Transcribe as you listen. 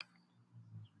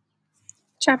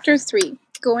Chapter 3.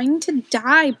 Going to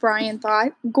die, Brian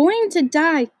thought. Going to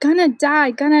die. Gonna die.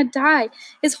 Gonna die.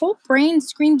 His whole brain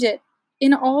screamed it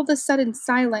in all the sudden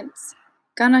silence.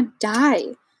 Gonna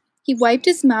die. He wiped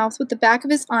his mouth with the back of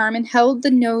his arm and held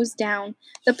the nose down.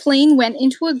 The plane went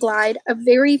into a glide, a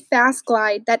very fast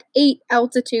glide that ate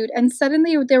altitude, and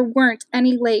suddenly there weren't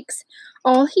any lakes.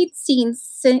 All he'd seen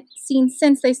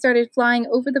since they started flying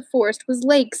over the forest was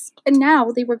lakes, and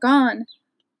now they were gone.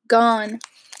 Gone.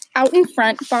 Out in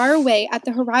front, far away at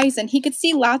the horizon, he could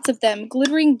see lots of them,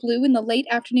 glittering blue in the late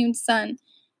afternoon sun.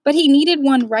 But he needed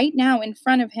one right now in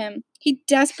front of him. He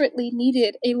desperately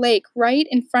needed a lake right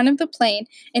in front of the plane,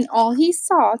 and all he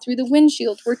saw through the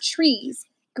windshield were trees,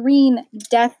 green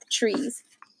death trees.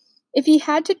 If he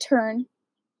had to turn,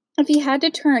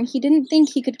 he didn't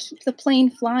think he could keep the plane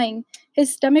flying.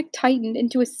 His stomach tightened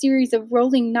into a series of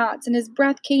rolling knots, and his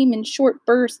breath came in short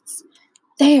bursts.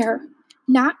 There!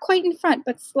 Not quite in front,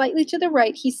 but slightly to the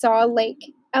right, he saw a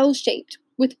lake, L-shaped,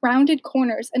 with rounded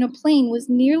corners, and a plane was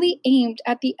nearly aimed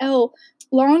at the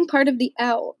long part of the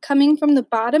L, coming from the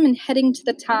bottom and heading to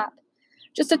the top.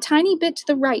 Just a tiny bit to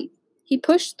the right. He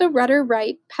pushed the rudder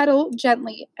right, pedal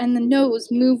gently, and the nose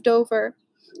moved over.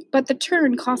 But the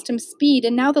turn cost him speed,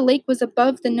 and now the lake was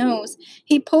above the nose.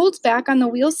 He pulled back on the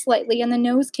wheel slightly, and the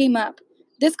nose came up.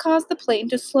 This caused the plane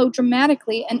to slow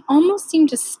dramatically and almost seemed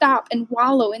to stop and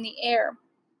wallow in the air.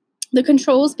 The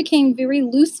controls became very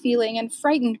loose-feeling and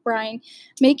frightened Brian,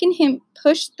 making him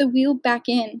push the wheel back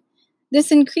in.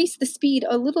 This increased the speed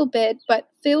a little bit, but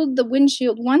filled the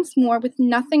windshield once more with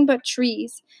nothing but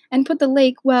trees, and put the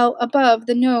lake well above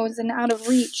the nose and out of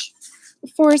reach.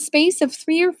 For a space of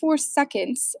 3 or 4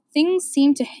 seconds, things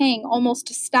seemed to hang almost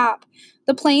to stop.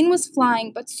 The plane was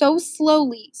flying, but so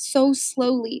slowly,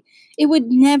 it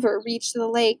would never reach the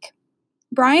lake.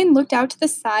 Brian looked out to the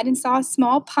side and saw a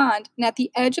small pond, and at the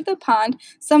edge of the pond,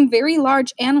 some very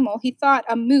large animal, he thought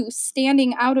a moose,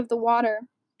 standing out of the water.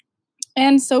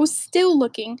 And so still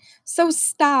looking, so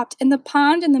stopped, and the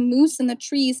pond and the moose and the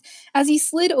trees, as he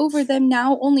slid over them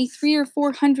now only 300 or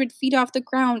 400 feet off the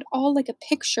ground, all like a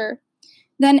picture.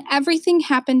 Then everything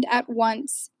happened at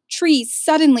once. Trees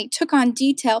suddenly took on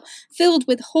detail, filled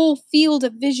with whole field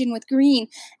of vision with green,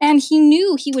 and he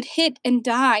knew he would hit and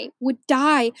would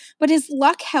die, but his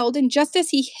luck held, and just as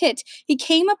he hit, he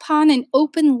came upon an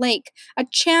open lake, a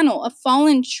channel of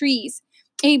fallen trees,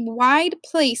 a wide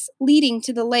place leading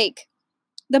to the lake.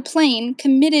 The plane,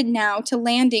 committed now to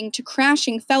landing, to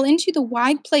crashing, fell into the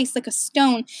wide place like a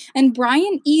stone, and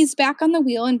Brian eased back on the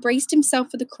wheel and braced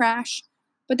himself for the crash.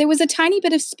 But there was a tiny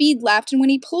bit of speed left, and when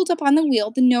he pulled up on the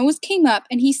wheel, the nose came up,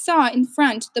 and he saw in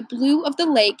front the blue of the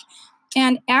lake,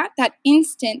 and at that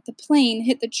instant the plane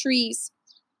hit the trees.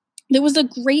 There was a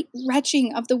great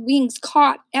retching of the wings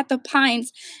caught at the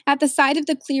pines at the side of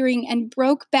the clearing and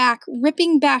broke back,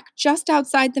 ripping back just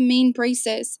outside the main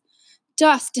braces.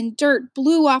 Dust and dirt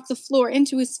blew off the floor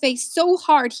into his face so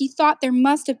hard he thought there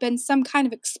must have been some kind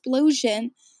of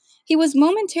explosion. He was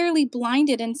momentarily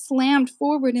blinded and slammed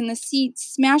forward in the seat,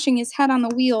 smashing his head on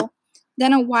the wheel.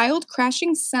 Then a wild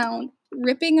crashing sound,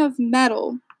 ripping of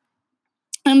metal,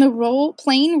 and the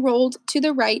plane rolled to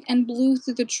the right and blew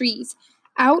through the trees,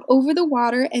 out over the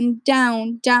water and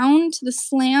down to the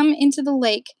slam into the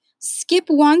lake. Skip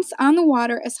once on the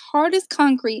water as hard as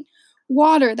concrete,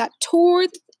 water that tore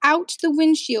out the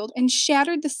windshield and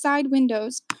shattered the side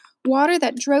windows, water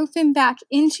that drove him back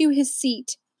into his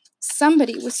seat.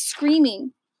 Somebody was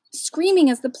screaming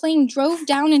as the plane drove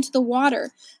down into the water.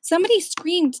 Somebody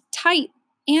screamed tight,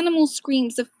 animal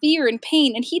screams of fear and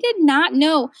pain, and he did not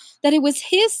know that it was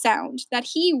his sound, that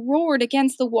he roared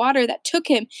against the water that took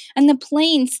him and the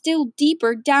plane still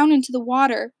deeper down into the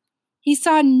water. He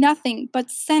saw nothing but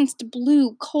sensed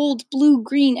blue, cold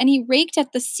blue-green, and he raked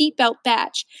at the seatbelt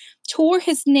badge, tore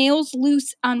his nails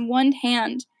loose on one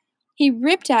hand. He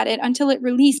ripped at it until it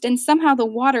released, and somehow the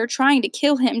water trying to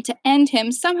kill him, to end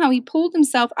him, somehow he pulled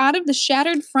himself out of the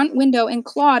shattered front window and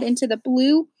clawed into the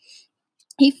blue.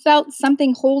 He felt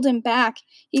something hold him back.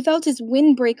 He felt his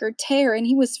windbreaker tear, and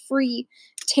he was free,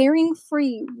 tearing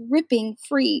free, ripping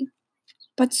free.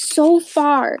 But so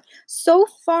far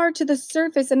to the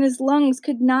surface, and his lungs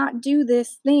could not do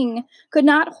this thing, could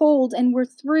not hold, and were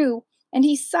through, and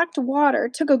he sucked water,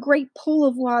 took a great pull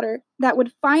of water that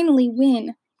would finally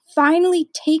win. Finally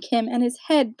take him, and his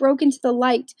head broke into the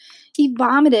light. He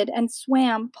vomited and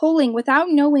swam, pulling without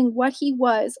knowing what he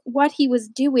was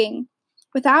doing,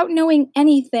 without knowing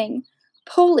anything,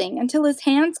 pulling until his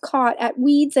hands caught at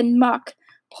weeds and muck,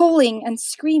 pulling and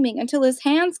screaming until his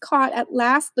hands caught at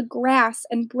last the grass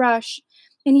and brush,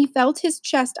 and he felt his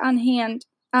chest on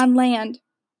land,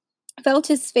 felt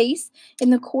his face in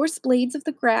the coarse blades of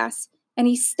the grass, And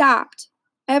he stopped.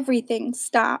 Everything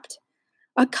stopped.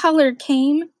 A color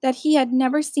came that he had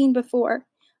never seen before,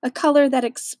 a color that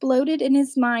exploded in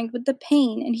his mind with the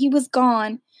pain, and he was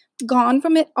gone, gone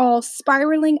from it all,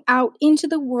 spiraling out into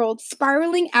the world,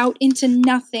 spiraling out into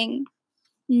nothing.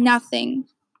 Nothing.